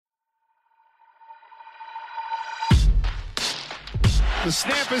The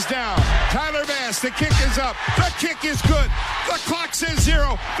snap is down. Tyler Bass, the kick is up. The kick is good. The clock says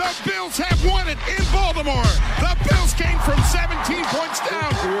 0. The Bills have won it in Baltimore. The Bills came from 17 points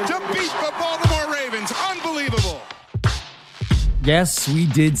down to beat the Baltimore Ravens. Unbelievable. Yes, we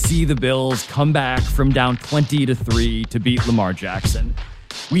did see the Bills come back from down 20-3 to beat Lamar Jackson.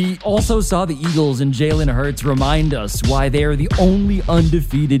 We also saw the Eagles and Jalen Hurts remind us why they are the only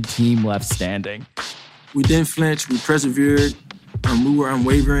undefeated team left standing. We didn't flinch. We persevered. We were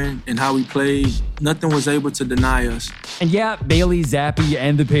unwavering in how we played. Nothing was able to deny us. And yeah, Bailey Zappi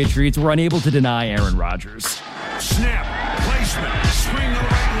and the Patriots were unable to deny Aaron Rodgers. Snap, placement, swing to the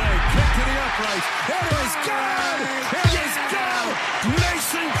right leg, kick to the upright. It is good! It is good!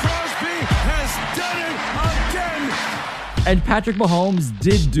 Mason Crosby has done it again! And Patrick Mahomes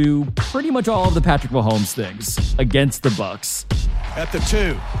did do pretty much all of the Patrick Mahomes things against the Bucs. At the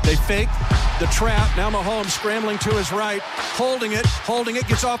 2, they fake the trap. Now Mahomes scrambling to his right, holding it,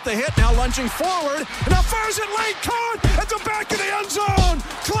 gets off the hit, now lunging forward, and now fires it late, caught at the back of the end zone.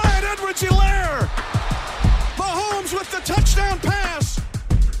 Clyde Edwards-Helaire. Mahomes with the touchdown pass.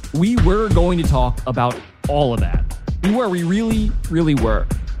 We were going to talk about all of that. We really, really were.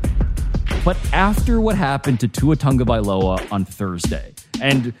 But after what happened to Tua Tagovailoa on Thursday,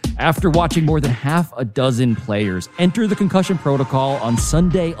 and after watching more than half a dozen players enter the concussion protocol on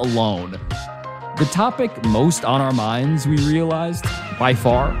Sunday alone, the topic most on our minds, we realized, by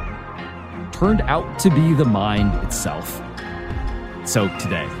far, turned out to be the mind itself. So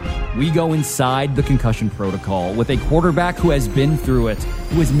today, we go inside the concussion protocol with a quarterback who has been through it,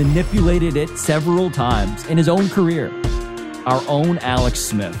 who has manipulated it several times in his own career, our own Alex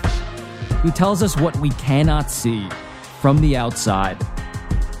Smith, who tells us what we cannot see from the outside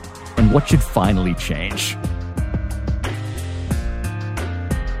and what should finally change.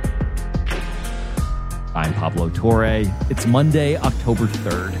 I'm Pablo Torre. It's Monday, October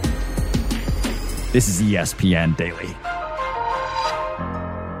 3rd. This is ESPN Daily.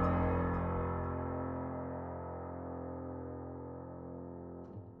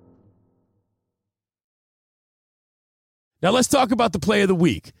 Now let's talk about the play of the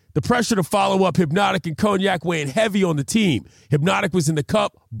week. The pressure to follow up Hypnotic and Cognac weighing heavy on the team. Hypnotic was in the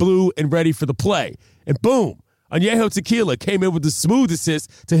cup, blue, and ready for the play. And boom, Añejo Tequila came in with the smooth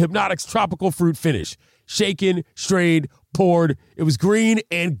assist to Hypnotic's tropical fruit finish. Shaken, strained, poured. It was green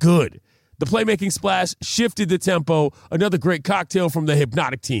and good. The playmaking splash shifted the tempo. Another great cocktail from the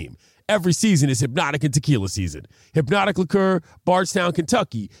Hypnotic team. Every season is Hypnotic and Tequila season. Hypnotic Liqueur, Bardstown,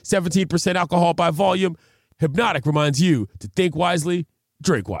 Kentucky. 17% alcohol by volume. Hypnotic reminds you to think wisely,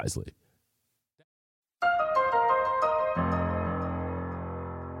 drink wisely.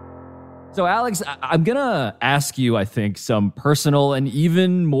 So, Alex, I'm going to ask you, I think, some personal and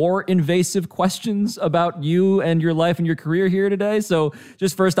even more invasive questions about you and your life and your career here today. So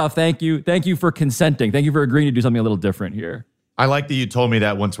just first off, thank you. Thank you for consenting. Thank you for agreeing to do something a little different here. I like that you told me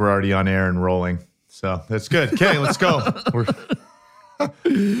that once we're already on air and rolling. So that's good. Okay, let's go.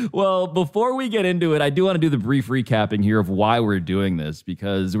 Well, before we get into it, I do want to do the brief recapping here of why we're doing this,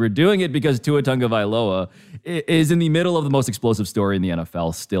 because we're doing it because Tua Tagovailoa is in the middle of the most explosive story in the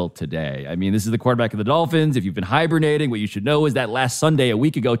NFL still today. I mean, this is the quarterback of the Dolphins. If you've been hibernating, what you should know is that last Sunday, a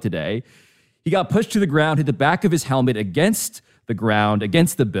week ago today, he got pushed to the ground, hit the back of his helmet against the ground,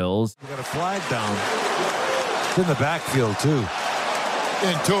 against the Bills. We got a flag down. It's in the backfield, too.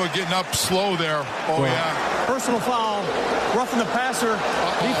 And Tua getting up slow there. Oh, yeah. Personal foul, roughing the passer.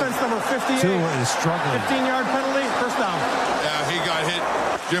 Defense number 58. Tua is struggling. 15-yard penalty, first down. Yeah, he got hit.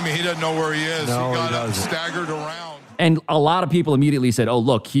 Jimmy, he doesn't know where he is. No, he got he up and doesn't. staggered around. And a lot of people immediately said, oh,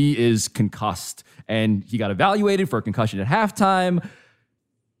 look, he is concussed. And he got evaluated for a concussion at halftime,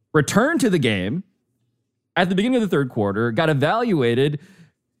 returned to the game at the beginning of the third quarter, got evaluated,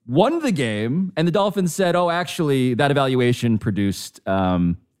 won the game, and the Dolphins said, oh, actually, that evaluation produced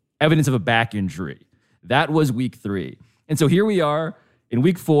evidence of a back injury. That was week 3. And so here we are in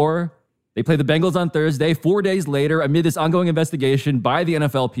week 4. They play the Bengals on Thursday, 4 days later, amid this ongoing investigation by the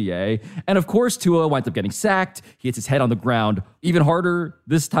NFLPA. And of course, Tua winds up getting sacked. He hits his head on the ground even harder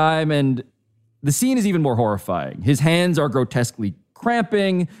this time. And the scene is even more horrifying. His hands are grotesquely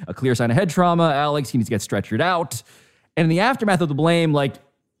cramping, a clear sign of head trauma. Alex, he needs to get stretchered out. And in the aftermath of the blame, like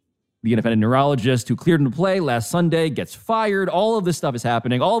the independent neurologist who cleared him to play last Sunday gets fired. All of this stuff is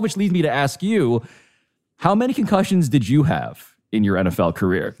happening, all of which leads me to ask you, how many concussions did you have in your NFL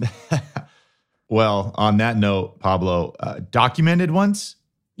career? Well, on that note, Pablo, documented ones,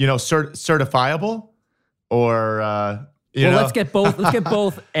 certifiable, or let's get both. Let's get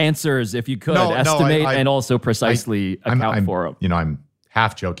both answers if you could estimate and also precisely account for them. I'm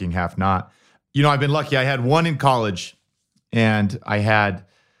half joking, half not. I've been lucky. I had one in college, and I had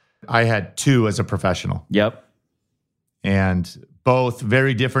 2 as a professional. Yep. And both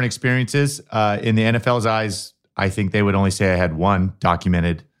very different experiences. In the NFL's eyes, I think they would only say I had 1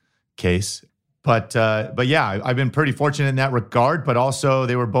 documented case. But yeah, I've been pretty fortunate in that regard, but also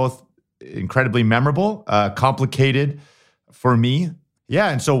they were both incredibly memorable, complicated for me. Yeah,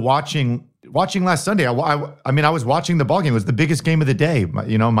 and so watching last Sunday, I mean, I was watching the ballgame. It was the biggest game of the day,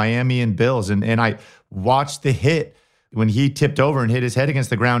 Miami and Bills. And I watched the hit when he tipped over and hit his head against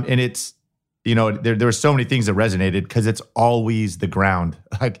the ground. And it's, there were so many things that resonated because it's always the ground.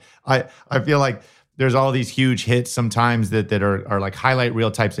 Like, I feel like there's all these huge hits sometimes that are like highlight reel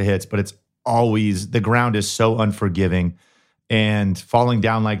types of hits, but it's always, the ground is so unforgiving, and falling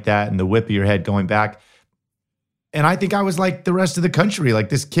down like that and the whip of your head going back. And I think I was like the rest of the country. Like,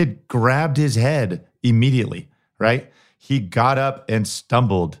 this kid grabbed his head immediately, right? He got up and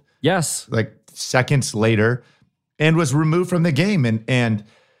stumbled. Yes. Like seconds later, and was removed from the game. And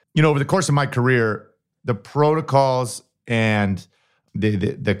over the course of my career, the protocols and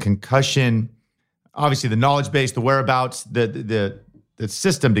the concussion, obviously the knowledge base, the whereabouts, the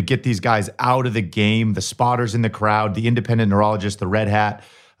system to get these guys out of the game, the spotters in the crowd, the independent neurologist, the red hat,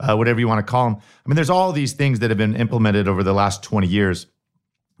 whatever you want to call them. I mean, there's all these things that have been implemented over the last 20 years.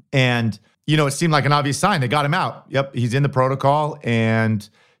 And, it seemed like an obvious sign. They got him out. Yep, he's in the protocol. And,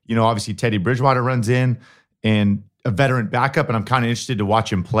 obviously Teddy Bridgewater runs in, and a veteran backup, and I'm kind of interested to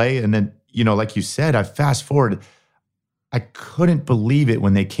watch him play. And then, like you said, I fast forward. I couldn't believe it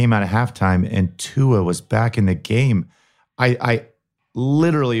when they came out of halftime and Tua was back in the game. I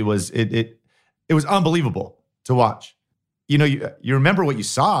literally was, it was unbelievable to watch. You remember what you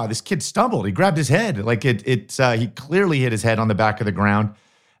saw. This kid stumbled. He grabbed his head. Like he clearly hit his head on the back of the ground.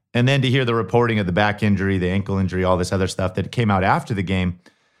 And then to hear the reporting of the back injury, the ankle injury, all this other stuff that came out after the game.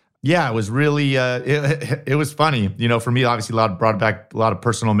 Yeah, it was really, it was funny. For me, obviously, brought back a lot of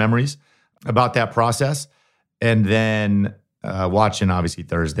personal memories about that process. And then watching, obviously,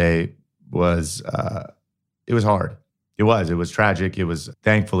 Thursday was, it was hard. It was tragic. It was,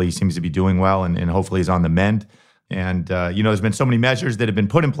 thankfully, he seems to be doing well, and hopefully he's on the mend. And, there's been so many measures that have been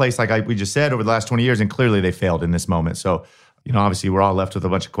put in place, like we just said, over the last 20 years, and clearly they failed in this moment. So, obviously we're all left with a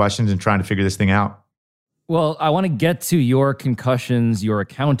bunch of questions and trying to figure this thing out. Well, I want to get to your concussions, your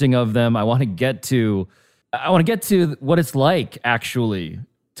accounting of them. I want to get to what it's like, actually,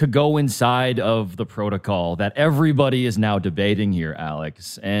 to go inside of the protocol that everybody is now debating here,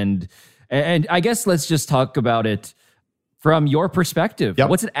 Alex. And I guess let's just talk about it from your perspective. Yep.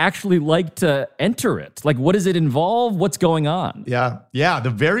 What's it actually like to enter it? Like, what does it involve? What's going on? Yeah. The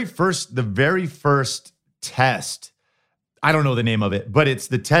very first test, I don't know the name of it, but it's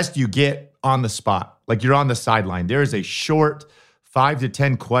the test you get on the spot. Like, you're on the sideline. There is a short 5 to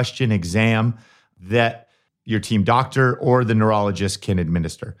 10 question exam that your team doctor or the neurologist can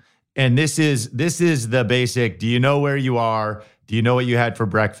administer. And this is the basic, do you know where you are? Do you know what you had for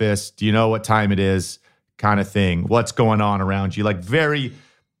breakfast? Do you know what time it is? Kind of thing. What's going on around you? Like, very,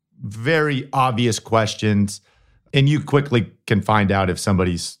 very obvious questions. And you quickly can find out if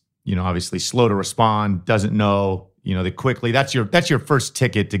somebody's, obviously slow to respond, doesn't know, they quickly, that's your first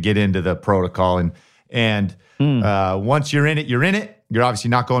ticket to get into the protocol. And once you're in it, you're in it. You're obviously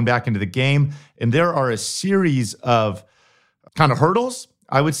not going back into the game. And there are a series of kind of hurdles,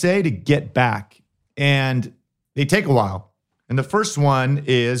 I would say, to get back. And they take a while. And the first one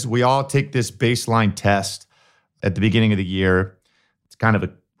is we all take this baseline test at the beginning of the year. It's kind of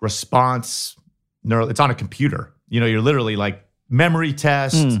a response. It's on a computer. You're literally like memory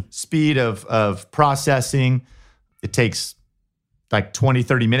test, speed of processing. It takes like 20,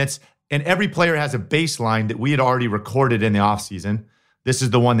 30 minutes. And every player has a baseline that we had already recorded in the offseason. This is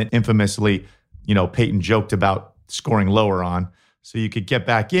the one that infamously, Peyton joked about scoring lower on so you could get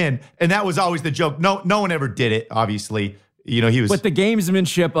back in. And that was always the joke. No one ever did it, obviously. He was. But the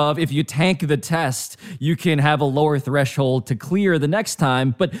gamesmanship of, if you tank the test, you can have a lower threshold to clear the next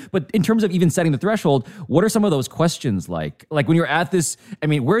time. But in terms of even setting the threshold, what are some of those questions like? Like, when you're at this, I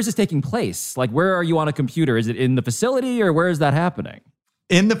mean, where is this taking place? Like, where are you on a computer? Is it in the facility, or where is that happening?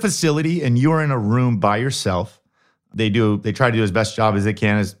 In the facility, and you're in a room by yourself. They try to do as best job as they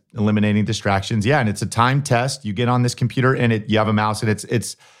can as eliminating distractions. Yeah, and it's a timed test. You get on this computer, and you have a mouse, and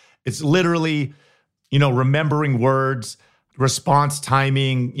it's literally, remembering words, response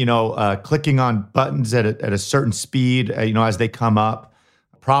timing, clicking on buttons at a certain speed, as they come up,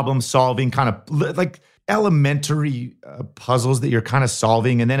 problem solving, kind of like elementary puzzles that you're kind of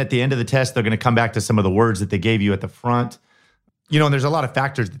solving. And then at the end of the test, they're going to come back to some of the words that they gave you at the front. And there's a lot of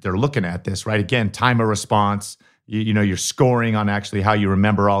factors that they're looking at this, right? Again, time of response, You're scoring on actually how you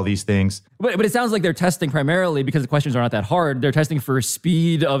remember all these things. But it sounds like they're testing primarily, because the questions are not that hard, they're testing for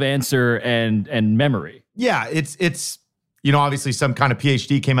speed of answer and memory. Yeah, it's obviously some kind of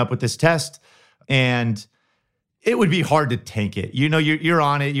PhD came up with this test, and it would be hard to tank it. You're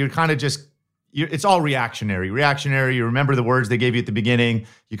on it. You're kind of just, it's all reactionary. You remember the words they gave you at the beginning.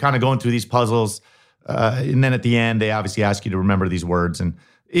 You're kind of going through these puzzles. And then at the end, they obviously ask you to remember these words. And,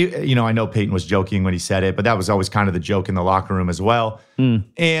 I know Peyton was joking when he said it, but that was always kind of the joke in the locker room as well.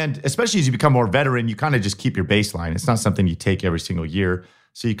 And especially as you become more veteran, you kind of just keep your baseline. It's not something you take every single year.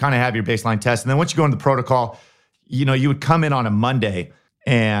 So you kind of have your baseline test. And then once you go into the protocol, you would come in on a Monday,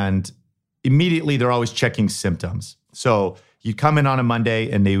 and immediately they're always checking symptoms. So you come in on a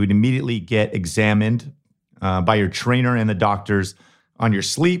Monday, and they would immediately get examined by your trainer and the doctors on your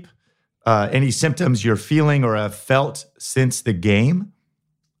sleep, any symptoms you're feeling or have felt since the game.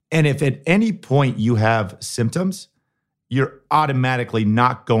 And if at any point you have symptoms, you're automatically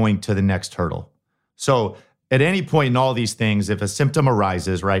not going to the next hurdle. So at any point in all these things, if a symptom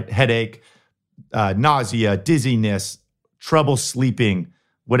arises, right, headache, nausea, dizziness, trouble sleeping,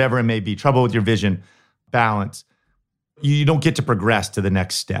 whatever it may be, trouble with your vision, balance, you don't get to progress to the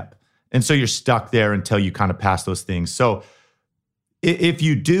next step. And so you're stuck there until you kind of pass those things. So if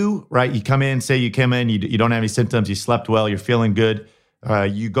you do, right, you come in, say you come in, you don't have any symptoms, you slept well, you're feeling good,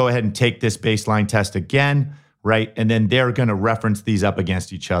 you go ahead and take this baseline test again, right? And then they're going to reference these up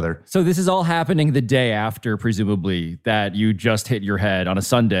against each other. So this is all happening the day after, presumably, that you just hit your head on a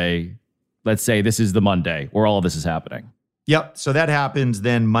Sunday. Let's say this is the Monday where all of this is happening. Yep. So that happens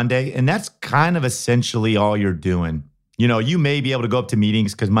then Monday, and that's kind of essentially all you're doing. You may be able to go up to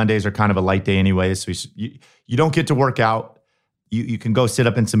meetings because Mondays are kind of a light day anyway. So you don't get to work out. You can go sit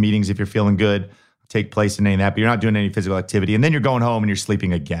up in some meetings if you're feeling good, take place in any of that, but you're not doing any physical activity. And then you're going home and you're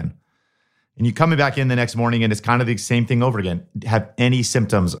sleeping again. And you coming back in the next morning, and it's kind of the same thing over again. Have any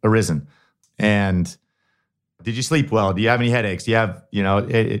symptoms arisen? And did you sleep well? Do you have any headaches? Do you have,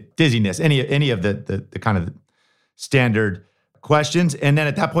 dizziness? Any of the kind of standard questions? And then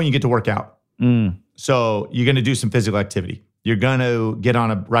at that point, you get to work out. So you're going to do some physical activity. You're going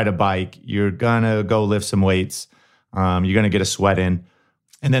to ride a bike. You're going to go lift some weights. You're going to get a sweat in.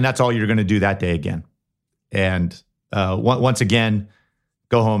 And then that's all you're going to do that day again. And once again,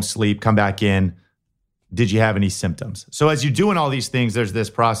 go home, sleep, come back in. Did you have any symptoms? So as you're doing all these things, there's this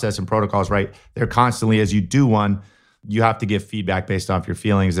process and protocols, right? They're constantly, as you do one, you have to give feedback based off your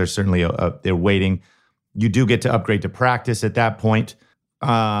feelings. There's certainly they're waiting. You do get to upgrade to practice at that point.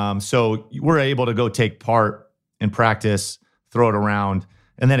 So we're able to go take part in practice, throw it around.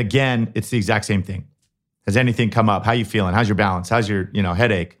 And then again, it's the exact same thing. Has anything come up? How you feeling? How's your balance? How's your,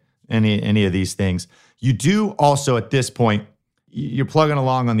 headache? Any of these things. You do also at this point, you're plugging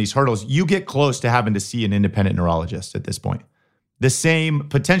along on these hurdles. You get close to having to see an independent neurologist at this point.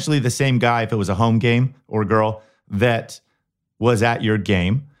 Potentially the same guy, if it was a home game or girl, that was at your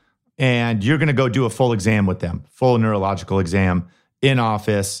game. And you're going to go do a full exam with them, full neurological exam in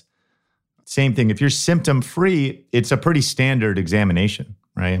office. Same thing. If you're symptom free, it's a pretty standard examination,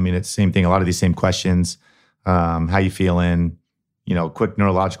 right? I mean, it's the same thing. A lot of these same questions. How you feeling? Quick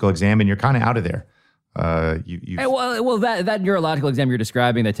neurological exam, and you're kind of out of there. Well, that neurological exam you're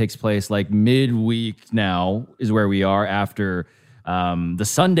describing that takes place like midweek now is where we are after the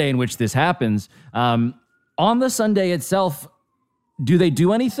Sunday in which this happens. On the Sunday itself, do they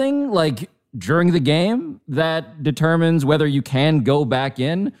do anything like during the game that determines whether you can go back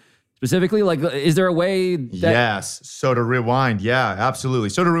in? Specifically, like, is there a way that... Yes. So to rewind. Yeah, absolutely.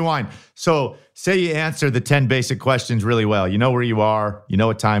 So to rewind. So say you answer the 10 basic questions really well. You know where you are. You know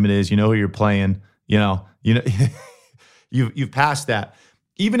what time it is. You know who you're playing. You've passed that.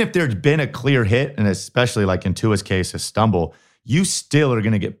 Even if there's been a clear hit, and especially like in Tua's case, a stumble, you still are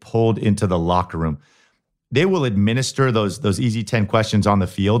going to get pulled into the locker room. They will administer those easy 10 questions on the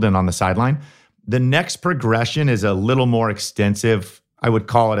field and on the sideline. The next progression is a little more extensive. I would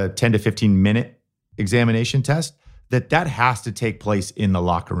call it a 10 to 15 minute examination test that has to take place in the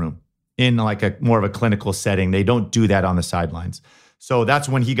locker room in like a more of a clinical setting. They don't do that on the sidelines. So that's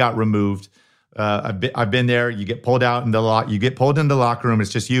when he got removed. I've been there. You get pulled out in you get pulled into the locker room. It's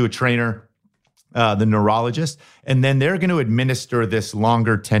just you, a trainer, the neurologist, and then they're going to administer this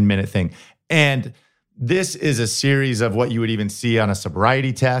longer 10-minute thing. And this is a series of what you would even see on a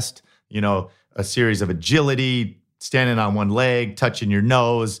sobriety test, a series of agility, standing on one leg, touching your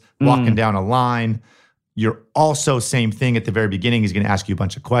nose, walking down a line. You're also, same thing at the very beginning. He's going to ask you a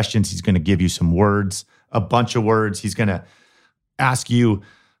bunch of questions. He's going to give you some words, a bunch of words. He's going to ask you,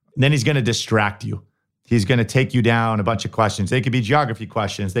 then he's going to distract you. He's going to take you down a bunch of questions. They could be geography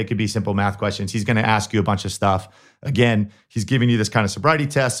questions. They could be simple math questions. He's going to ask you a bunch of stuff. Again, he's giving you this kind of sobriety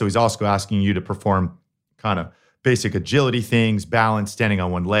test. So he's also asking you to perform kind of basic agility things, balance, standing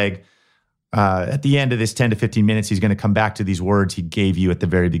on one leg. At the end of this 10 to 15 minutes, he's going to come back to these words he gave you at the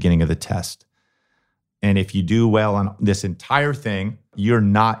very beginning of the test. And if you do well on this entire thing, you're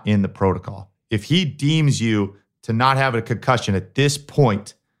not in the protocol. If he deems you to not have a concussion at this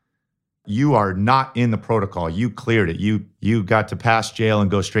point, you are not in the protocol. You cleared it. You got to pass jail and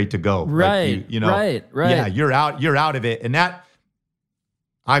go straight to go. Right. Right. Yeah, you're out of it. And that,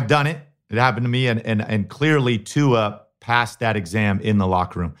 I've done it. It happened to me, and clearly Tua passed that exam in the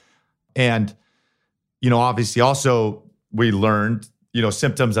locker room. And, obviously also we learned,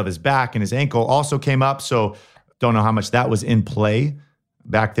 symptoms of his back and his ankle also came up. So don't know how much that was in play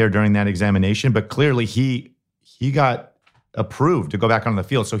back there during that examination, but clearly he got approved to go back on the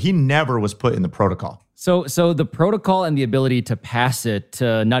field. So he never was put in the protocol. So the protocol and the ability to pass it,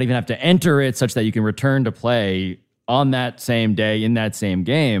 to not even have to enter it such that you can return to play on that same day in that same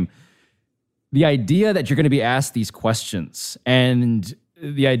game, the idea that you're going to be asked these questions and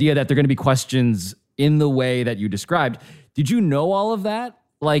the idea that they're going to be questions in the way that you described, did you know all of that?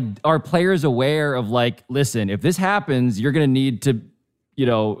 Like, are players aware of listen, if this happens, you're going to need to,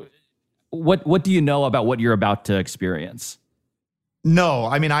 what do you know about what you're about to experience? No,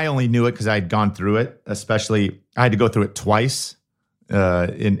 I mean, I only knew it because I had gone through it. Especially, I had to go through it twice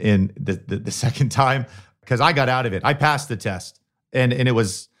in the second time because I got out of it. I passed the test, and it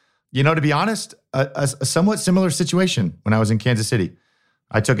was, to be honest, a somewhat similar situation when I was in Kansas City.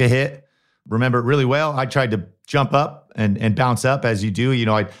 I took a hit, remember it really well. I tried to jump up and bounce up as you do.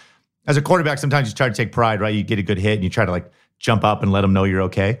 As a quarterback, sometimes you try to take pride, right? You get a good hit and you try to jump up and let them know you're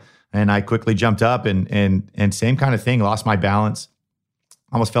okay. And I quickly jumped up and same kind of thing, lost my balance.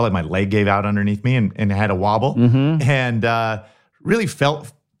 Almost felt like my leg gave out underneath me and had a wobble, and really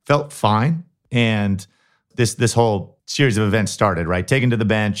felt fine. And this whole series of events started, right? Taken to the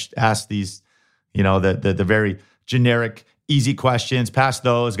bench, asked these, the very generic, easy questions, passed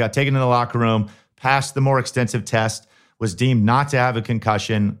those, got taken to the locker room, passed the more extensive test, was deemed not to have a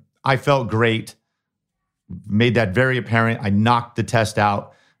concussion. I felt great, made that very apparent. I knocked the test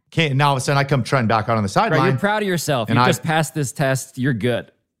out. Now all of a sudden I come trotting back out on the sideline. Right, you're proud of yourself. You just passed this test. You're good.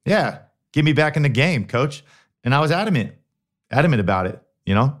 Yeah. Get me back in the game, coach. And I was adamant about it,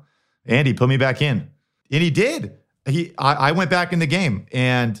 Andy put me back in. And he did. I went back in the game.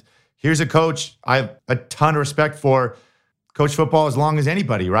 And here's a coach I have a ton of respect for. Coach football as long as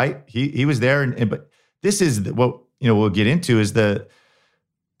anybody, right? He was there. But this is what, we'll get into is the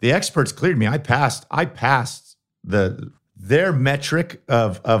experts cleared me. I passed their metric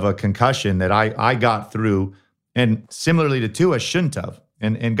of a concussion that I got through, and similarly to Tua, shouldn't have,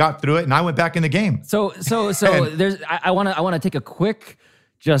 and got through it, and I went back in the game. So I want to take a quick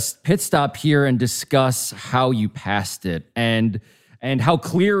just pit stop here and discuss how you passed it and how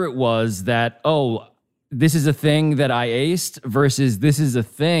clear it was that, this is a thing that I aced versus this is a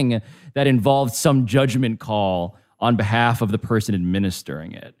thing that involved some judgment call on behalf of the person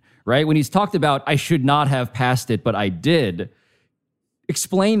administering it. Right? When he's talked about, I should not have passed it, but I did.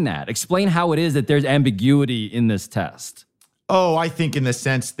 Explain that. Explain how it is that there's ambiguity in this test. Oh, I think in the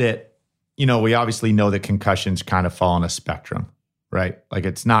sense that, we obviously know that concussions kind of fall on a spectrum, right? Like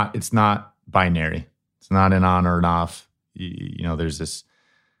it's not binary. It's not an on or an off. There's this,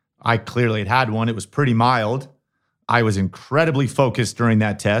 I clearly had one. It was pretty mild. I was incredibly focused during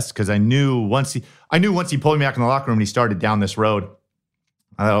that test because I knew once he pulled me back in the locker room and he started down this road,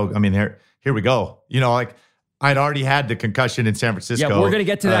 here we go. I'd already had the concussion in San Francisco. Yeah, we're going to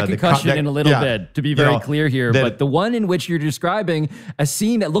get to that concussion in a little bit, to be very clear here. But the one in which you're describing a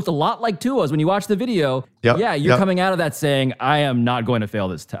scene that looked a lot like Tua's when you watch the video, you're coming out of that saying, I am not going to fail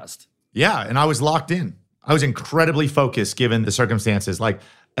this test. Yeah, and I was locked in. I was incredibly focused given the circumstances,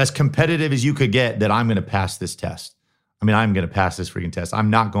 as competitive as you could get that I'm going to pass this test. I'm going to pass this freaking test. I'm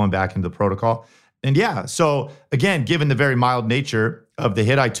not going back into the protocol. And so again, given the very mild nature of the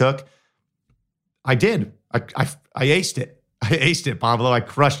hit I took, I did. I aced it. I aced it, Pablo. I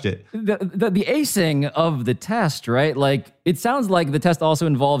crushed it. The acing of the test, right? It sounds like the test also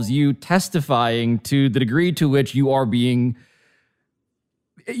involves you testifying to the degree to which you are being,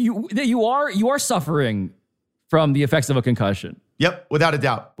 you are suffering from the effects of a concussion. Yep, without a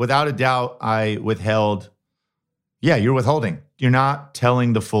doubt. Without a doubt, I withheld. Yeah, you're withholding. You're not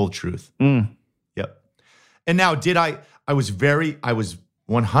telling the full truth. Yep. And now, I was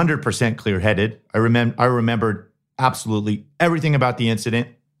 100% clear-headed. I remembered absolutely everything about the incident,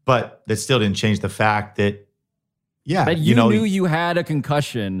 but that still didn't change the fact that Yeah. That you knew you had a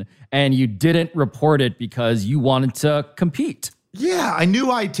concussion and you didn't report it because you wanted to compete. Yeah, I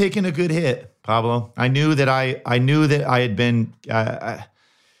knew I'd taken a good hit, Pablo. I knew that I had been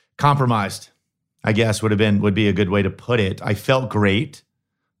compromised, I guess would be a good way to put it. I felt great.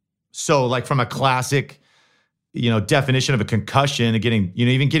 So like from a classic, definition of a concussion,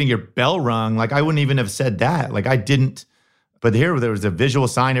 even getting your bell rung, like I wouldn't even have said that. Like I didn't, but there was a visual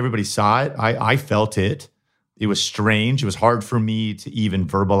sign. Everybody saw it. I felt it. It was strange. It was hard for me to even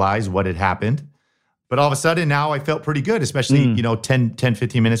verbalize what had happened. But all of a sudden now I felt pretty good, especially, 10,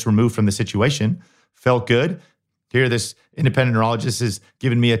 15 minutes removed from the situation. Felt good. Here, this independent neurologist is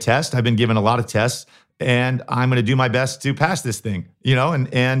giving me a test. I've been given a lot of tests, and I'm going to do my best to pass this thing,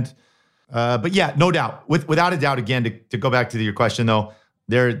 but yeah, no doubt, without a doubt, again, to go back to your question though,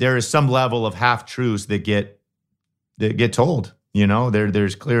 there is some level of half truths that get told.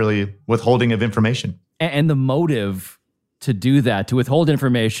 There's clearly withholding of information, and the motive to do that, to withhold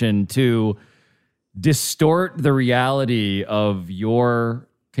information, to distort the reality of your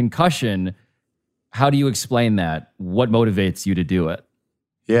concussion. How do you explain that? What motivates you to do it?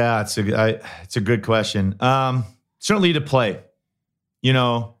 Yeah, it's a good question. Certainly to play,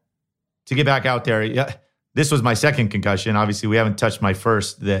 to get back out there. Yeah, this was my second concussion. Obviously, we haven't touched my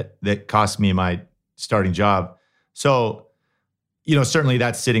first that cost me my starting job. So, certainly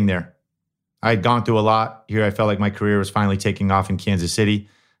that's sitting there. I had gone through a lot here. I felt like my career was finally taking off in Kansas City,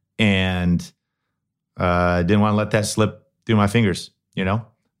 and didn't want to let that slip through my fingers.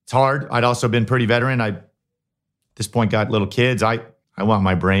 It's hard. I'd also been pretty veteran. I, at this point, got little kids. I want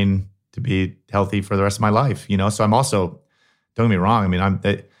my brain to be healthy for the rest of my life, So I'm also, don't get me wrong. I mean, I'm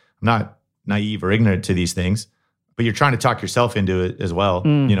not naive or ignorant to these things, but you're trying to talk yourself into it as well,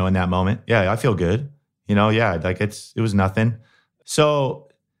 in that moment. Yeah, I feel good. Like it was nothing. So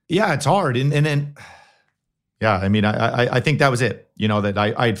yeah, it's hard. And then, yeah, I mean, I think that was it, that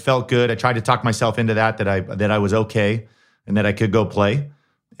I felt good. I tried to talk myself into that I was okay and that I could go play.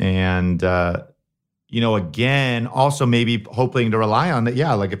 And, again, also maybe hoping to rely on that.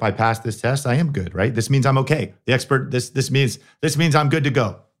 Yeah, like if I pass this test, I am good, right? This means I'm okay. The expert, this means I'm good to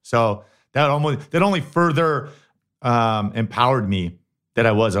go. So that only further empowered me that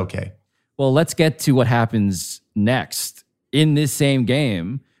I was okay. Well, let's get to what happens next in this same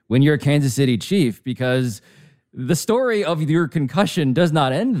game when you're a Kansas City Chief, because the story of your concussion does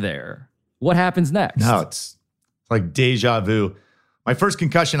not end there. What happens next? No, it's like deja vu. My first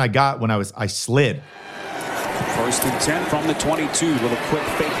concussion I got when I slid. 1st and 10 from the 22. Little quick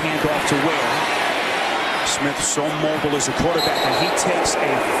fake handoff to Ware. Smith so mobile as a quarterback, and he takes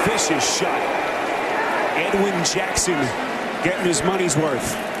a vicious shot. Edwin Jackson getting his money's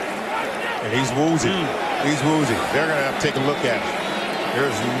worth. And he's woozy. He's woozy. They're going to have to take a look at it.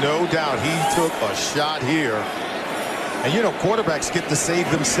 There's no doubt he took a shot here. And quarterbacks get to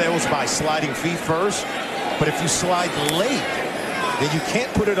save themselves by sliding feet first. But if you slide late, then you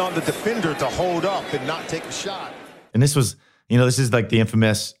can't put it on the defender to hold up and not take a shot. And this was, this is like the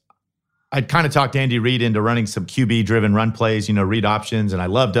infamous, I'd kind of talked Andy Reid into running some QB-driven run plays, read options, and I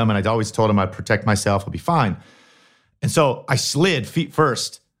loved them, and I'd always told him I'd protect myself, I'll be fine. And so I slid feet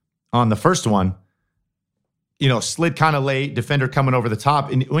first on the first one, slid kind of late, defender coming over the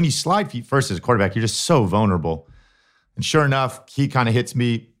top. And when you slide feet first as a quarterback, you're just so vulnerable. And sure enough, he kind of hits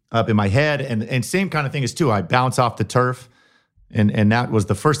me up in my head, and same kind of thing as too. I bounce off the turf. And that was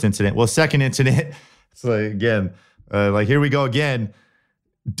the first incident. Well, second incident, it's like, again, here we go again.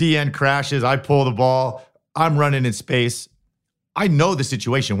 DN crashes. I pull the ball. I'm running in space. I know the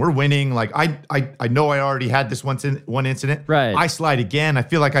situation. We're winning. Like, I know I already had this one incident. Right. I slide again. I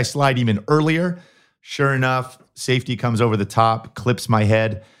feel like I slide even earlier. Sure enough, safety comes over the top, clips my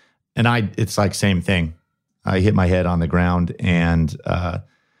head. And it's like same thing. I hit my head on the ground. And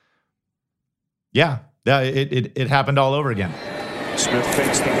it happened all over again. Smith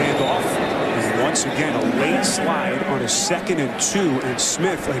fakes the handoff. And once again, a late slide on a 2nd and 2. And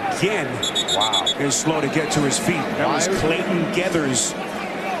Smith again, is slow to get to his feet. That was Clayton Geathers.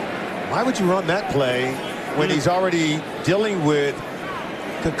 Why would you run that play when he's already dealing with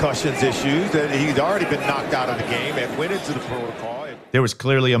concussions issues, that he'd already been knocked out of the game and went into the protocol? There was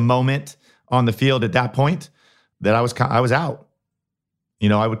clearly a moment on the field at that point that I was out.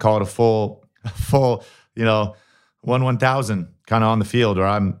 I would call it a full 1/1000 kind of on the field, where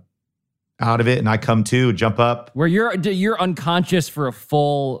I'm out of it and I come to, jump up. Where you're unconscious for a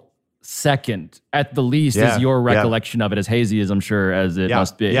full second at the least, is your recollection of it, as hazy as I'm sure as it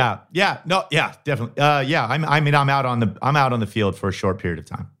must be. Definitely. I'm out on the field for a short period of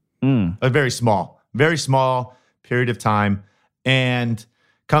time. A very small period of time. And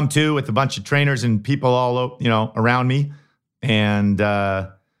come to with a bunch of trainers and people all, around me. And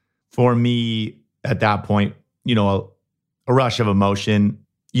for me at that point, a rush of emotion,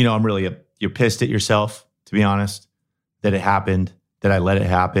 I'm really, you're pissed at yourself, to be honest, that it happened, that I let it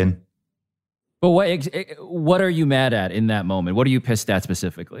happen. But what are you mad at in that moment? What are you pissed at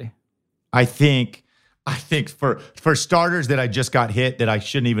specifically? I think for starters that I just got hit, that I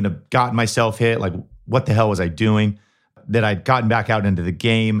shouldn't even have gotten myself hit. Like, what the hell was I doing? That I'd gotten back out into the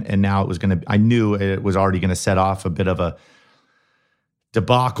game, and now I knew it was already going to set off a bit of a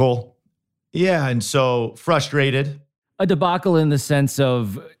debacle. Yeah, and so frustrated. A debacle in the sense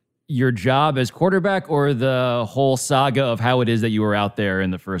of your job as quarterback, or the whole saga of how it is that you were out there in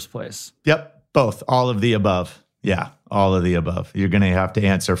the first place? Yep. Both, all of the above. Yeah, all of the above. You're going to have to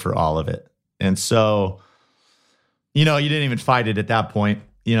answer for all of it. And so, you didn't even fight it at that point.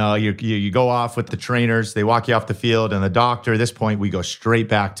 You go off with the trainers, they walk you off the field, and the doctor. At this point, we go straight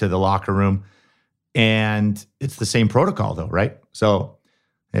back to the locker room. And it's the same protocol, though, right? So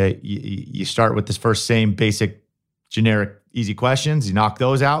you start with this first same basic, generic, easy questions. You knock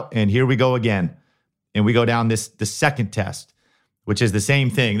those out, and here we go again. And we go down the second test, which is the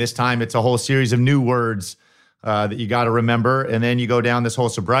same thing. This time it's a whole series of new words that you got to remember. And then you go down this whole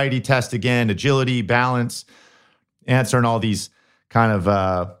sobriety test again, agility, balance, answering all these kind of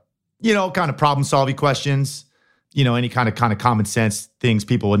problem-solving questions, any kind of common sense things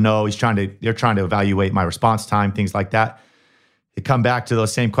people would know. They're trying to evaluate my response time, things like that. You come back to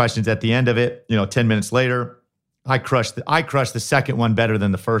those same questions at the end of it, 10 minutes later. I crushed the second one better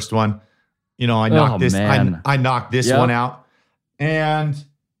than the first one. I knocked this one out. And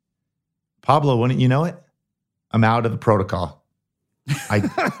Pablo, wouldn't you know it? I'm out of the protocol.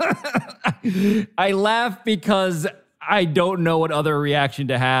 I laugh because I don't know what other reaction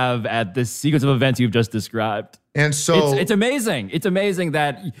to have at this sequence of events you've just described. And so it's amazing. It's amazing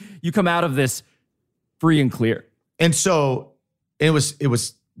that you come out of this free and clear. And so it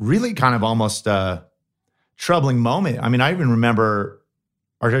was really kind of almost a troubling moment. I mean, I even remember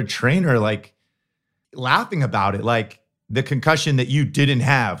our trainer laughing about it, the concussion that you didn't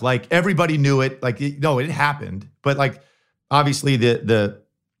have. Everybody knew it. It happened. But obviously the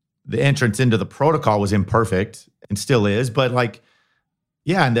entrance into the protocol was imperfect and still is. But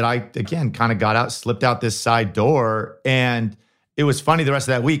and that I, again, kind of got out, slipped out this side door. And it was funny the rest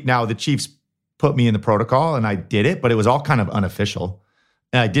of that week. Now the Chiefs put me in the protocol and I did it, but it was all kind of unofficial.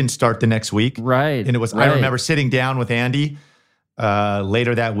 And I didn't start the next week. Right. And it was, I remember sitting down with Andy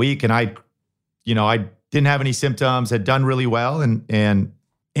later that week, and I didn't have any symptoms, had done really well. And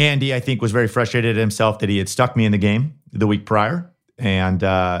Andy, I think, was very frustrated at himself that he had stuck me in the game the week prior. And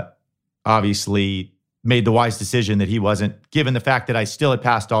obviously made the wise decision that he wasn't, given the fact that I still had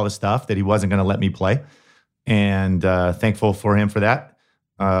passed all the stuff, that he wasn't going to let me play. And thankful for him for that,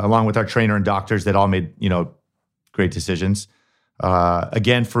 along with our trainer and doctors that all made, great decisions.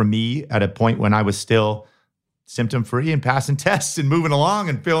 Again, for me, at a point when I was still symptom-free and passing tests and moving along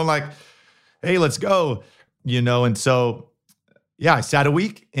and feeling like, hey, let's go, and so, yeah, I sat a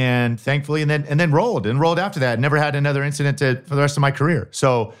week and thankfully, and then rolled after that. Never had another incident for the rest of my career.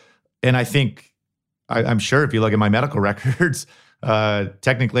 So, and I think, I'm sure if you look at my medical records,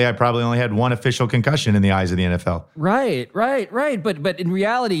 technically I probably only had one official concussion in the eyes of the NFL. Right. But in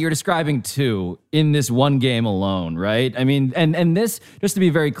reality, you're describing two in this one game alone, right? I mean, and this, just to be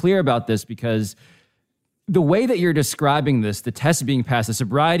very clear about this, because the way that you're describing this, the test being passed, the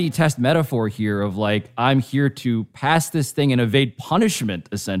sobriety test metaphor here of I'm here to pass this thing and evade punishment,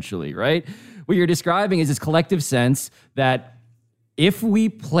 essentially, right? What you're describing is this collective sense that if we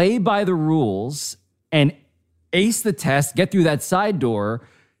play by the rules and ace the test, get through that side door,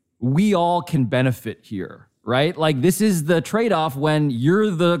 we all can benefit here, right? This is the trade-off when you're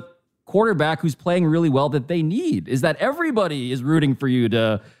the quarterback who's playing really well that they need, is that everybody is rooting for you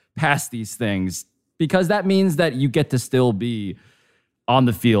to pass these things, because that means that you get to still be on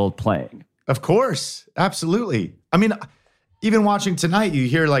the field playing. Of course. Absolutely. I mean, even watching tonight, you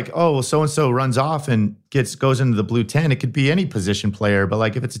hear so-and-so runs off and goes into the blue 10. It could be any position player,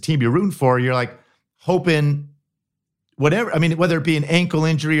 but if it's a team you're rooting for, you're hoping whatever. I mean, whether it be an ankle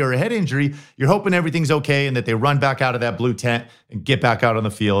injury or a head injury, you're hoping everything's okay and that they run back out of that blue tent and get back out on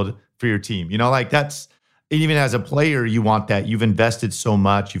the field for your team. That's, even as a player, you want that. You've invested so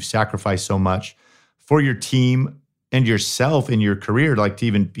much. You've sacrificed so much for your team and yourself in your career, to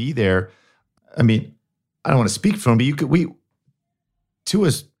even be there. I mean, I don't want to speak for him, but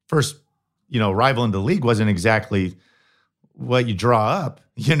Tua's first, rival in the league wasn't exactly what you draw up,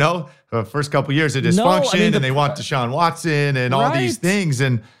 the first couple of years of dysfunction, and they want Deshaun Watson and all these things.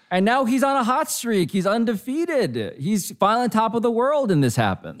 And And now he's on a hot streak. He's undefeated. He's finally top of the world, and this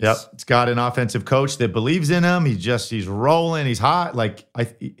happens. Yep. It's got an offensive coach that believes in him. He's rolling. He's hot. Like,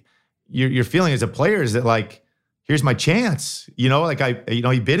 your feeling as a player is that, like, here's my chance. You know, like,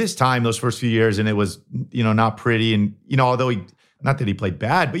 he bid his time those first few years, and it was, not pretty. And, although not that he played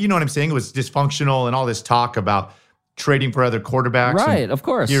bad, but you know what I'm saying? It was dysfunctional and all this talk about trading for other quarterbacks. Right, and of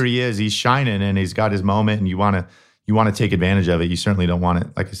course. Here he is. He's shining, and he's got his moment, and you want to take advantage of it. You certainly don't want it.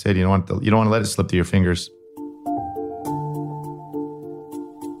 Like I said, you don't want to let it slip through your fingers.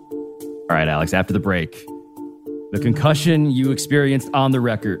 All right, Alex, after the break, the concussion you experienced on the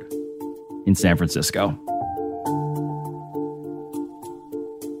record in San Francisco.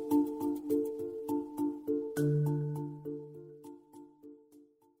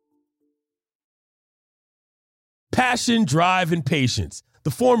 Passion, drive, and patience.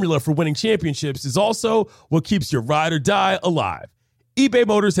 The formula for winning championships is also what keeps your ride or die alive. eBay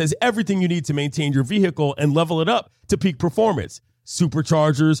Motors has everything you need to maintain your vehicle and level it up to peak performance.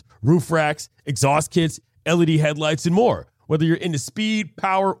 Superchargers, roof racks, exhaust kits, LED headlights, and more. Whether you're into speed,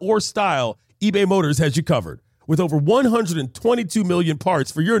 power, or style, eBay Motors has you covered. With over 122 million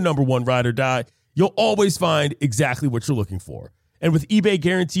parts for your number one ride or die, you'll always find exactly what you're looking for. And with eBay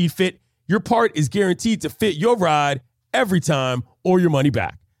Guaranteed Fit, your part is guaranteed to fit your ride every time or your money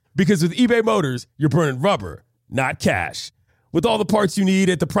back. Because with eBay Motors, you're burning rubber, not cash. With all the parts you need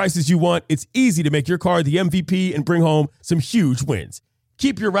at the prices you want, it's easy to make your car the MVP and bring home some huge wins.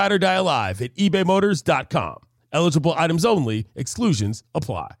 Keep your ride or die alive at ebaymotors.com. Eligible items only. Exclusions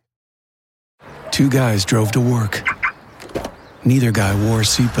apply. Two guys drove to work. Neither guy wore a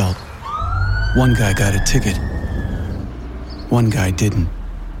seatbelt. One guy got a ticket. One guy didn't.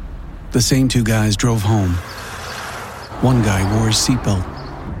 The same two guys drove home. One guy wore his seatbelt.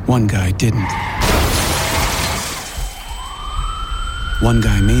 One guy didn't. One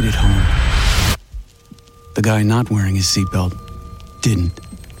guy made it home. The guy not wearing his seatbelt didn't.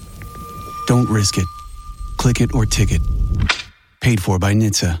 Don't risk it. Click it or ticket. Paid for by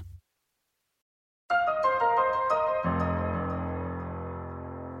NHTSA.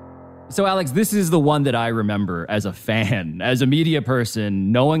 So, Alex, this is the one that I remember as a fan, as a media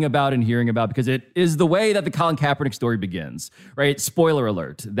person, knowing about and hearing about, because it is the way that the Colin Kaepernick story begins, right? Spoiler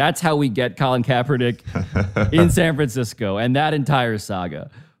alert. That's how we get Colin Kaepernick in San Francisco and that entire saga.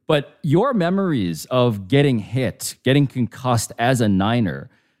 But your memories of getting hit, getting concussed as a Niner,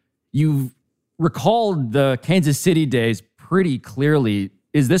 you've recalled the Kansas City days pretty clearly.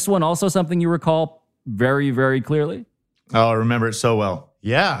 Is this one also something you recall very, very clearly? Oh, I remember it so well.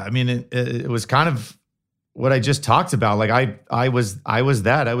 Yeah, I mean, it was kind of what I just talked about. Like I was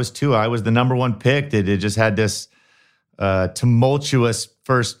that. I was too. I was the number one pick. It just had this tumultuous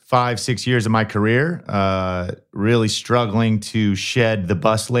first 5-6 years of my career. Really struggling to shed the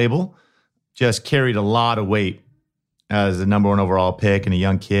bust label. Just carried a lot of weight as the number one overall pick and a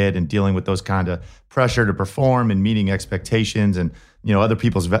young kid, and dealing with those kind of pressure to perform and meeting expectations and other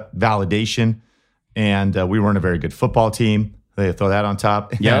people's validation. And we weren't a very good football team. They throw that on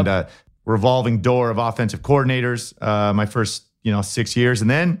top. Yep. And revolving door of offensive coordinators my first 6 years. And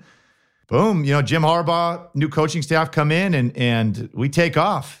then, boom, Jim Harbaugh, new coaching staff come in and we take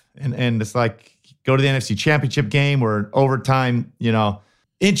off. And it's like, go to the NFC Championship game. We're overtime,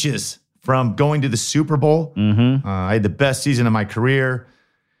 inches from going to the Super Bowl. Mm-hmm. I had the best season of my career.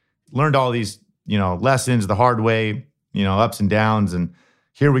 Learned all these, lessons the hard way, ups and downs. And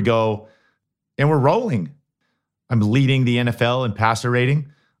here we go. And we're rolling. I'm leading the NFL in passer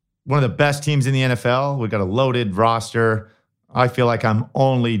rating. One of the best teams in the NFL. We've got a loaded roster. I feel like I'm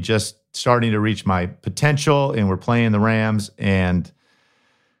only just starting to reach my potential, and we're playing the Rams. And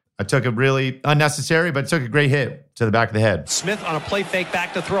I took a really unnecessary, but took a great hit to the back of the head. Smith on a play fake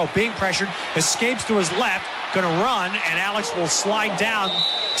back to throw. Being pressured, escapes to his left, going to run, and Alex will slide down.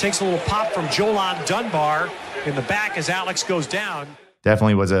 Takes a little pop from Jolan Dunbar in the back as Alex goes down.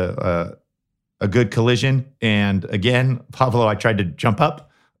 Definitely was a good collision. And again, Pablo, I tried to jump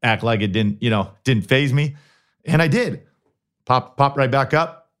up, act like it didn't faze me. And I did. Pop right back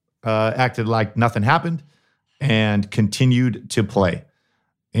up, acted like nothing happened, and continued to play.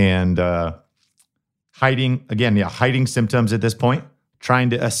 And hiding symptoms at this point, trying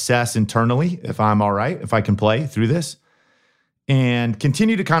to assess internally if I'm all right, if I can play through this, and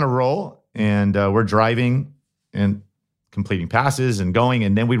continue to kind of roll. And we're driving and completing passes and going,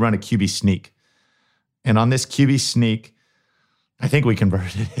 and then we run a QB sneak. And on this QB sneak, I think we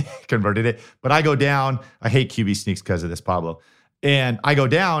converted it. But I go down. I hate QB sneaks because of this, Pablo. And I go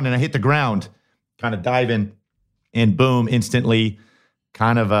down and I hit the ground, kind of diving, and boom, instantly,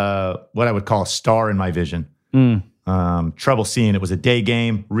 kind of what I would call a star in my vision. Trouble seeing. It was a day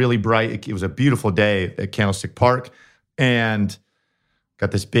game, really bright. It was a beautiful day at Candlestick Park, and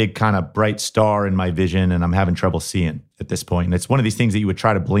got this big kind of bright star in my vision, and I'm having trouble seeing at this point. And it's one of these things that you would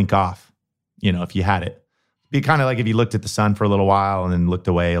try to blink off, if you had it. It'd be kind of like if you looked at the sun for a little while and then looked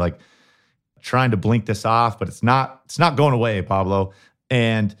away, like trying to blink this off, but it's not going away, Pablo.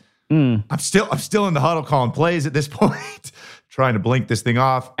 And I'm still in the huddle calling plays at this point, trying to blink this thing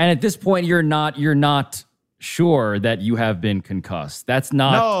off. And at this point, you're not sure that you have been concussed. That's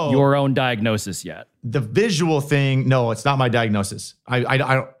not your own diagnosis yet. The visual thing, no, it's not my diagnosis.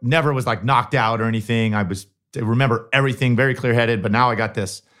 I never was like knocked out or anything. I remember everything very clear-headed, but now I got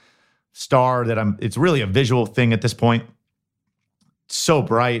this star that it's really a visual thing at this point. It's so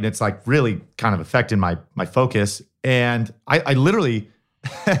bright, and it's like really kind of affecting my focus. And I literally,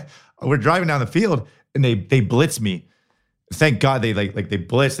 we're driving down the field, and they blitz me. Thank God they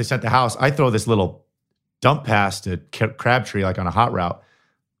blitz. They sent the house. I throw this little dump pass to Crabtree like on a hot route,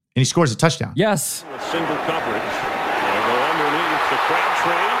 and he scores a touchdown. Yes. With single coverage. They go underneath to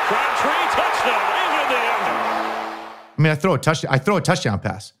Crabtree. Crabtree, touchdown. Into the end. I mean, I throw a touchdown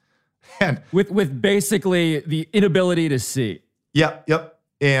pass. And with basically the inability to see. Yep.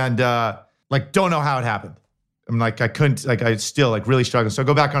 And don't know how it happened. I'm like, I still really struggling. So I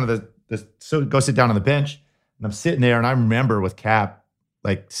go back onto go sit down on the bench, and I'm sitting there, and I remember with Cap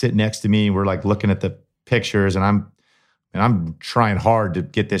sitting next to me, we're looking at the pictures, and I'm trying hard to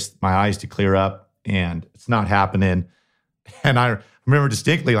get my eyes to clear up, and it's not happening. And I remember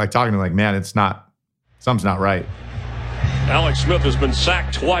distinctly talking to him, man, something's not right. Alex Smith has been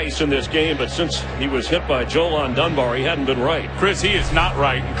sacked twice in this game, but since he was hit by Jolon Dunbar, he hadn't been right. Chris, he is not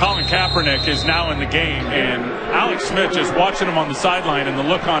right. Colin Kaepernick is now in the game, and Alex Smith, just watching him on the sideline and the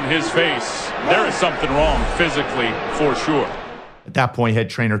look on his face, there is something wrong physically for sure. At that point, head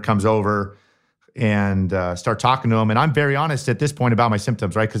trainer comes over and start talking to him, and I'm very honest at this point about my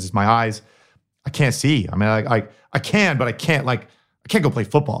symptoms, right? Because it's my eyes. I can't see. I mean, I can, but I can't go play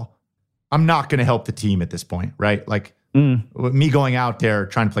football. I'm not going to help the team at this point, right? Me going out there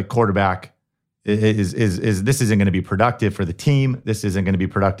trying to play quarterback is this isn't going to be productive for the team. This isn't going to be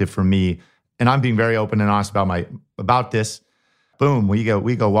productive for me. And I'm being very open and honest about this. Boom, we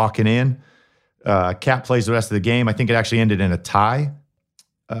go walking in. Cap plays the rest of the game. I think it actually ended in a tie.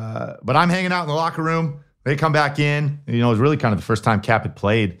 But I'm hanging out in the locker room. They come back in. It was really kind of the first time Cap had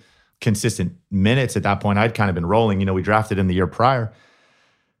played consistent minutes at that point. I'd kind of been rolling. We drafted him the year prior.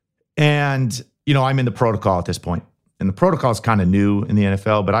 And, I'm in the protocol at this point. And the protocol is kind of new in the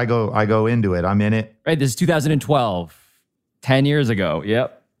NFL, but I go into it. I'm in it. Right, this is 2012, 10 years ago.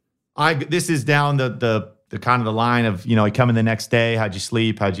 Yep. This is down the kind of the line of, I come in the next day. How'd you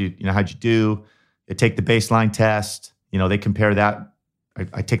sleep? How'd you do? They take the baseline test. They compare that.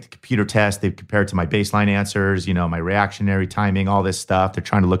 I take the computer test. They compare it to my baseline answers, my reactionary timing, all this stuff. They're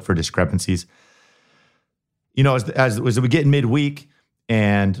trying to look for discrepancies. As we get midweek,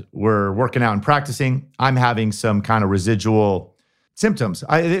 and we're working out and practicing, I'm having some kind of residual symptoms.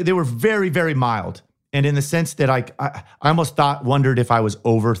 They were very, very mild. And in the sense that I almost wondered if I was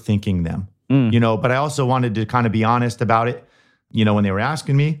overthinking them, but I also wanted to kind of be honest about it. When they were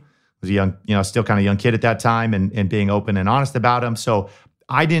asking me, I was a young, still kind of young kid at that time, and being open and honest about them. So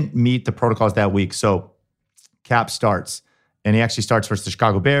I didn't meet the protocols that week. So Cap starts, and he actually starts versus the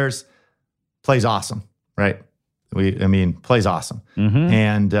Chicago Bears, plays awesome, right? Plays awesome. Mm-hmm.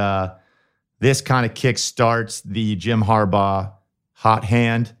 And this kind of kick starts the Jim Harbaugh hot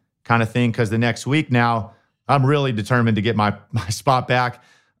hand kind of thing, because the next week now, I'm really determined to get my spot back.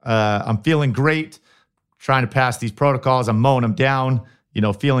 I'm feeling great, trying to pass these protocols. I'm mowing them down,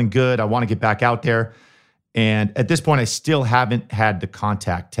 feeling good. I want to get back out there. And at this point, I still haven't had the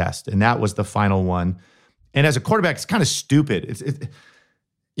contact test, and that was the final one. And as a quarterback, it's kind of stupid.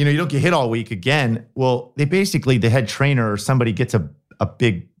 You don't get hit all week again. Well, the head trainer or somebody gets a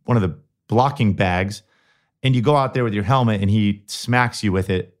big one of the blocking bags, and you go out there with your helmet, and he smacks you with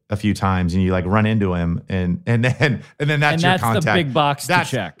it a few times, and you run into him, and then that's your contact. The big box to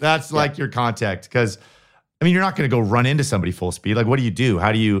check. That's your contact, because you're not going to go run into somebody full speed. What do you do?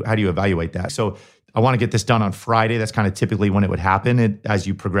 How do you evaluate that? So I want to get this done on Friday. That's kind of typically when it would happen as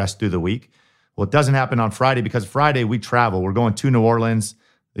you progress through the week. Well, it doesn't happen on Friday because Friday we travel. We're going to New Orleans.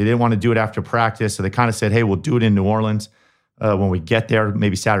 They didn't want to do it after practice, so they kind of said, hey, we'll do it in New Orleans when we get there,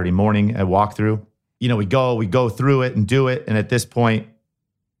 maybe Saturday morning at walkthrough. We go through it and do it, and at this point,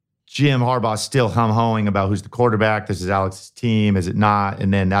 Jim Harbaugh's still hum-hoing about who's the quarterback. This is Alex's team, is it not?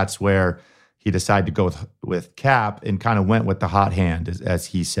 And then that's where he decided to go with Cap and kind of went with the hot hand, as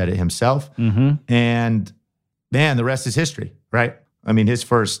he said it himself. Mm-hmm. And man, the rest is history, right? His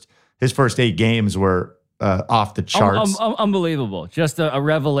first 8 games were off the charts. Unbelievable. Just a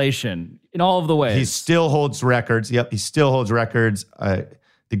revelation in all of the ways. He still holds records. Yep, he still holds records.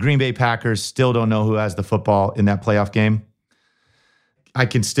 The Green Bay Packers still don't know who has the football in that playoff game. I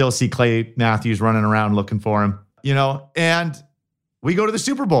can still see Clay Matthews running around looking for him, and we go to the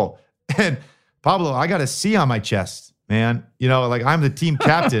Super Bowl. And Pablo, I got a C on my chest, man. I'm the team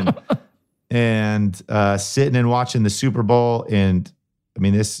captain and sitting and watching the Super Bowl. And I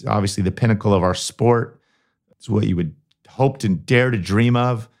mean, this is obviously the pinnacle of our sport. It's what you would hope and dare to dream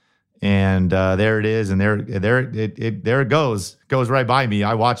of. And there it is. And there it goes. It goes right by me.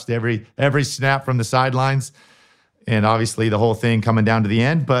 I watched every snap from the sidelines. And obviously the whole thing coming down to the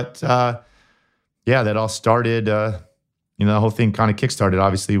end. But, that all started, the whole thing kind of kickstarted,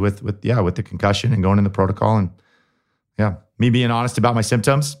 obviously, with the concussion and going in the protocol. And, me being honest about my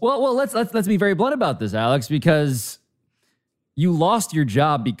symptoms. Well, let's be very blunt about this, Alex, because you lost your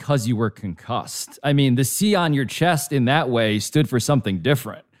job because you were concussed. I mean, the C on your chest in that way stood for something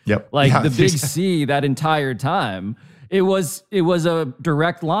different. Yep. The big C that entire time, it was a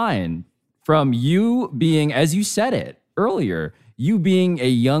direct line from you being, as you said it earlier, you being a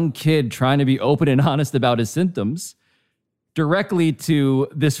young kid trying to be open and honest about his symptoms, directly to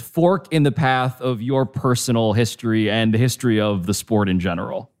this fork in the path of your personal history and the history of the sport in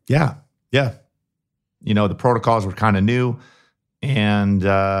general. Yeah. Yeah. The protocols were kind of new. And,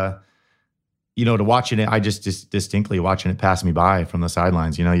 to watching it, I just distinctly watching it pass me by from the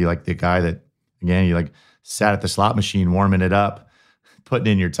sidelines. You like the guy that, again, you sat at the slot machine warming it up,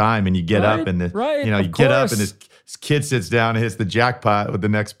 putting in your time, and you get up and you get up and this kid sits down and hits the jackpot with the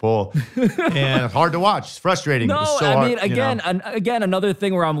next pull. And hard to watch. It's frustrating. No, it's so I hard, mean, again, another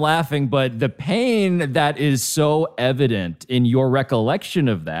thing where I'm laughing, but the pain that is so evident in your recollection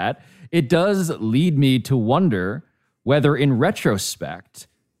of that, it does lead me to wonder whether in retrospect,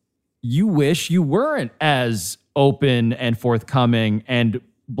 you wish you weren't as open and forthcoming and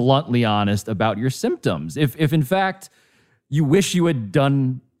bluntly honest about your symptoms. If in fact you wish you had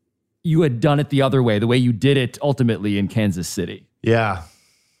done it the other way, the way you did it ultimately in Kansas City. Yeah,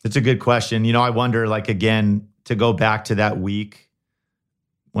 it's a good question. I wonder, again, to go back to that week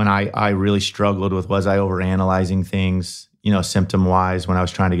when I really struggled with, was I overanalyzing things, symptom-wise when I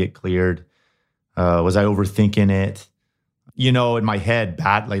was trying to get cleared? Was I overthinking it? In my head,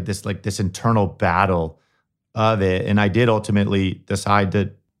 this internal battle of it. And I did ultimately decide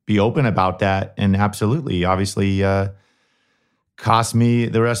to be open about that. And absolutely, obviously, cost me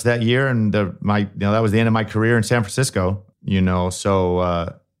the rest of that year. And that was the end of my career in San Francisco,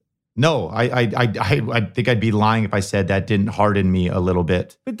 So, no, I think I'd be lying if I said that didn't harden me a little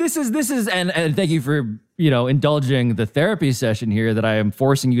bit. But this is, and thank you for, indulging the therapy session here that I am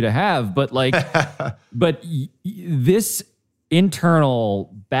forcing you to have. But this internal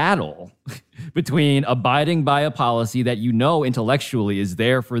battle between abiding by a policy that intellectually is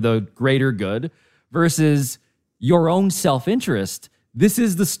there for the greater good versus your own self-interest. This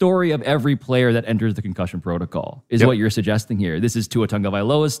is the story of every player that enters the concussion protocol, is what you're suggesting here. This is Tua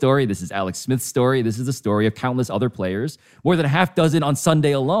Tagovailoa's story. This is Alex Smith's story. This is the story of countless other players, more than a half dozen on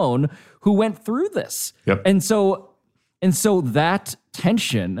Sunday alone, who went through this. Yep. And so that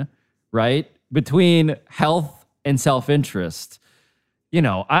tension, right, between health and self-interest,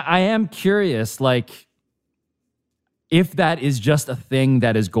 I am curious, if that is just a thing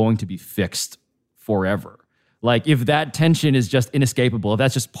that is going to be fixed forever. If that tension is just inescapable, if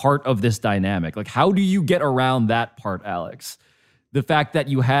that's just part of this dynamic, how do you get around that part, Alex? The fact that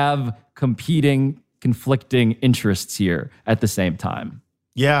you have conflicting interests here at the same time.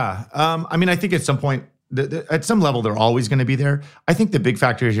 Yeah. I think at some point, at some level, they're always going to be there. I think the big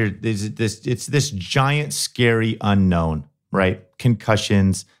factor here is this giant, scary unknown, right?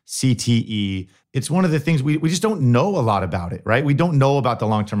 Concussions, CTE. It's one of the things we just don't know a lot about it, right? We don't know about the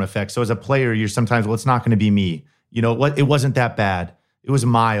long-term effects. So as a player, you're sometimes, it's not going to be me. It wasn't that bad. It was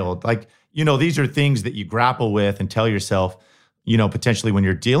mild. These are things that you grapple with and tell yourself, potentially when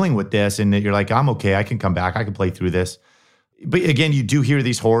you're dealing with this and that you're like, I'm okay. I can come back. I can play through this. But again, you do hear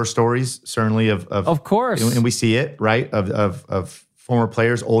these horror stories, certainly of course, and we see it, right? Of former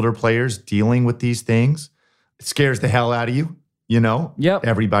players, older players dealing with these things. It scares the hell out of you, Yep.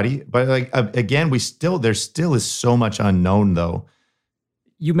 Everybody. But again, there still is so much unknown, though.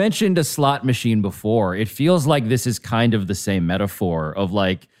 You mentioned a slot machine before. It feels like this is kind of the same metaphor of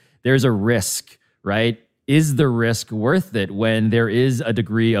there's a risk, right? Is the risk worth it when there is a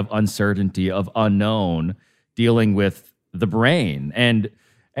degree of uncertainty, of unknown, dealing with the brain? And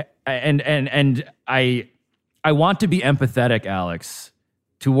I want to be empathetic, Alex,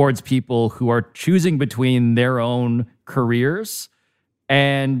 towards people who are choosing between their own careers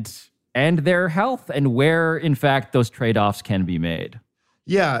and and their health, and where, in fact, those trade-offs can be made.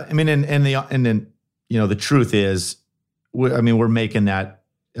 Yeah, I mean, and then the truth is, we're making that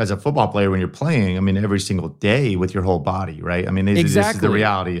as a football player when you're playing. I mean, every single day with your whole body, right? I mean, this is the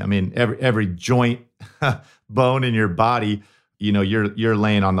reality. I mean, every joint, bone in your body, you're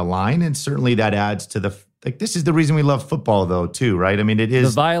laying on the line, and certainly that adds to this is the reason we love football, though, too, right? I mean, it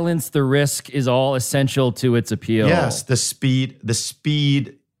is the violence, the risk is all essential to its appeal. Yes, the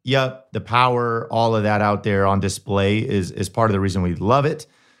speed. Yep, the power, all of that out there on display is part of the reason we love it.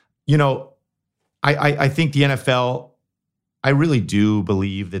 I think the NFL, I really do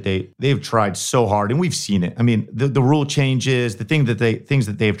believe that they've tried so hard, and we've seen it. I mean, the rule changes, the things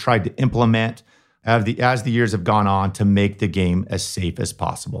that they've tried to implement as the years have gone on to make the game as safe as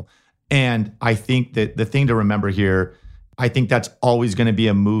possible. And I think that the thing to remember here, I think that's always going to be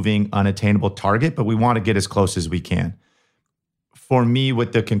a moving, unattainable target, but we want to get as close as we can. For me,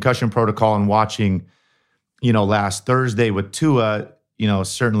 with the concussion protocol and watching, last Thursday with Tua,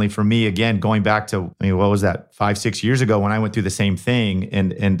 certainly for me, again, going back to, what was that, 5-6 years ago when I went through the same thing,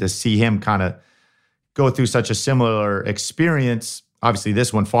 and to see him kind of go through such a similar experience, obviously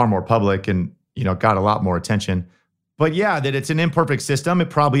this one far more public and, got a lot more attention. But yeah, that it's an imperfect system. It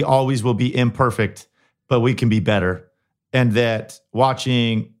probably always will be imperfect, but we can be better. And that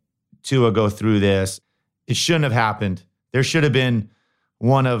watching Tua go through this, it shouldn't have happened. There should have been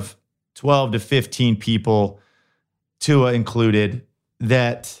one of 12 to 15 people, Tua included,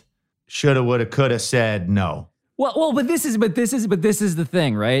 that shoulda, woulda, coulda said no. Well, but this is the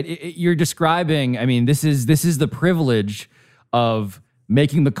thing, right? You're describing. I mean, this is the privilege of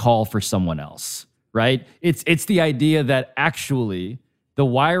making the call for someone else, right? It's the idea that actually the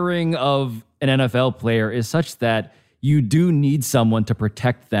wiring of an NFL player is such that you do need someone to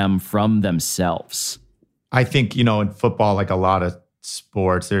protect them from themselves. I think, in football, like a lot of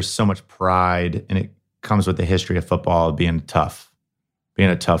sports, there's so much pride, and it comes with the history of football being a tough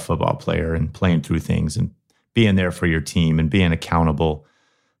football player and playing through things and being there for your team and being accountable.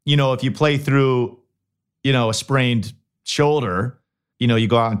 If you play through, a sprained shoulder, you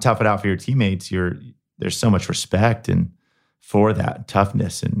go out and tough it out for your teammates. There's so much respect and for that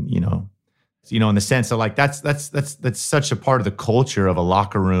toughness, and in the sense of like that's such a part of the culture of a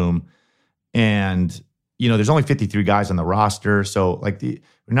locker room. And there's only 53 guys on the roster, so we're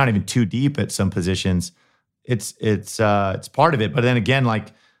not even too deep at some positions. It's part of it, but then again,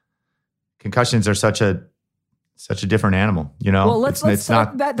 like concussions are such a different animal, Well, let's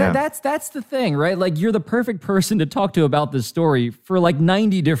talk. That's the thing, right? Like, you're the perfect person to talk to about this story for like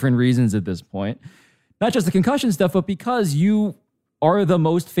 90 different reasons at this point. Not just the concussion stuff, but because you are the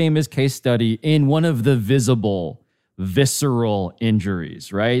most famous case study in one of the visible, visceral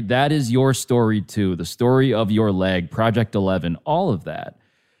injuries, right? That is your story too. The story of your leg, Project 11, all of that.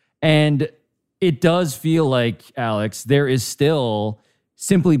 And it does feel like, Alex, there is still,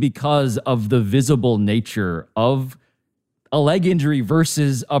 simply because of the visible nature of a leg injury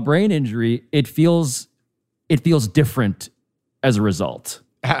versus a brain injury, it feels different as a result.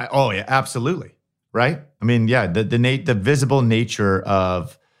 Oh yeah, absolutely. Right? I mean, yeah, the visible nature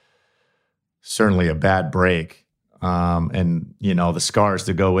of certainly a bad break, and the scars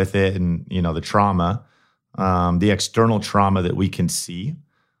to go with it, and the trauma, the external trauma that we can see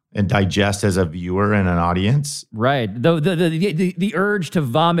and digest as a viewer and an audience. Right. The urge to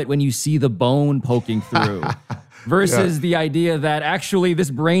vomit when you see the bone poking through versus the idea that actually this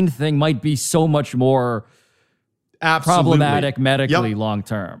brain thing might be so much more problematic medically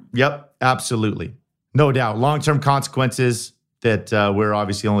long-term. Yep, absolutely. No doubt. Long-term consequences that we're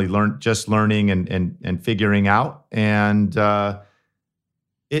obviously only learning and figuring out. And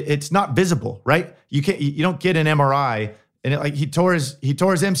it's not visible, right? You don't get an MRI and he tore his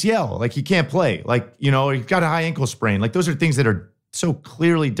MCL, like he can't play, like, he got a high ankle sprain. Like, those are things that are so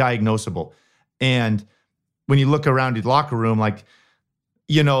clearly diagnosable. And when you look around the locker room, like,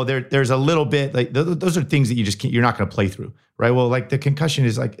 there's a little bit, like, those are things that you're not going to play through, right? Well, like, the concussion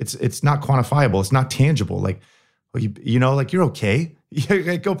is like, it's not quantifiable. It's not tangible. Like, like, you're okay.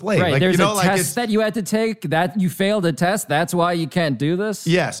 Go play. Right. Like, there's a test that you had to take that you failed a test. That's why you can't do this.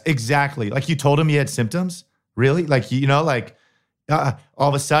 Yes, exactly. Like, you told him you had symptoms. Really? Like, all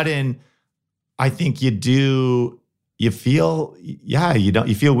of a sudden, I think you feel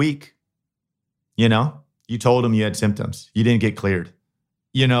weak. You told him you had symptoms. You didn't get cleared.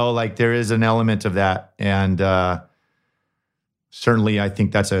 Like, there is an element of that. And certainly I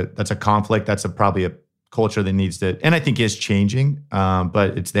think that's a conflict. That's probably a culture that needs to, and I think is changing,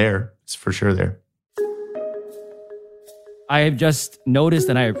 but it's there. It's for sure there. I have just noticed,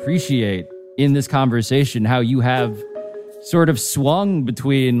 and I appreciate in this conversation how you have sort of swung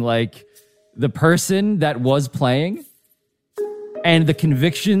between like the person that was playing and the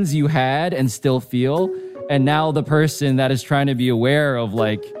convictions you had and still feel, and now the person that is trying to be aware of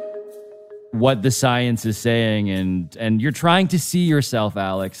like what the science is saying, and you're trying to see yourself,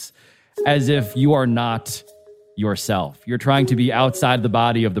 Alex, as if you are not yourself. You're trying to be outside the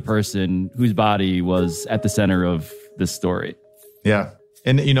body of the person whose body was at the center of this story. Yeah.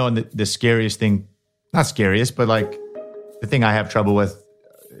 And, you know, and the scariest thing, not scariest, but like the thing I have trouble with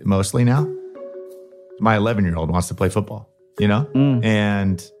mostly now, my 11-year-old wants to play football, you know,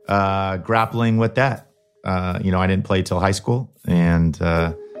 and grappling with that. You know, I didn't play till high school, and,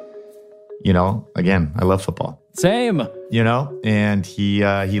 you know, again, I love football. Same. You know, and he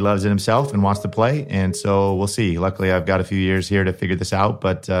loves it himself and wants to play. And so we'll see. Luckily, I've got a few years here to figure this out.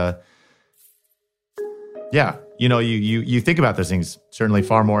 But yeah, you know, you think about those things certainly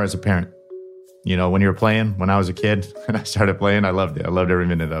far more as a parent. You know, when you were playing, when I was a kid, when I started playing, I loved it. I loved every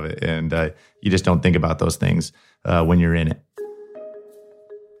minute of it. And you just don't think about those things when you're in it.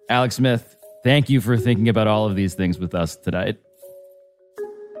 Alex Smith, thank you for thinking about all of these things with us tonight.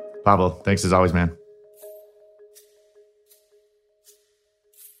 Pablo, thanks as always, man.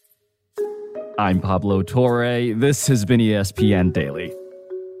 I'm Pablo Torre. This has been ESPN Daily.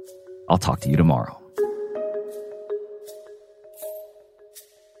 I'll talk to you tomorrow.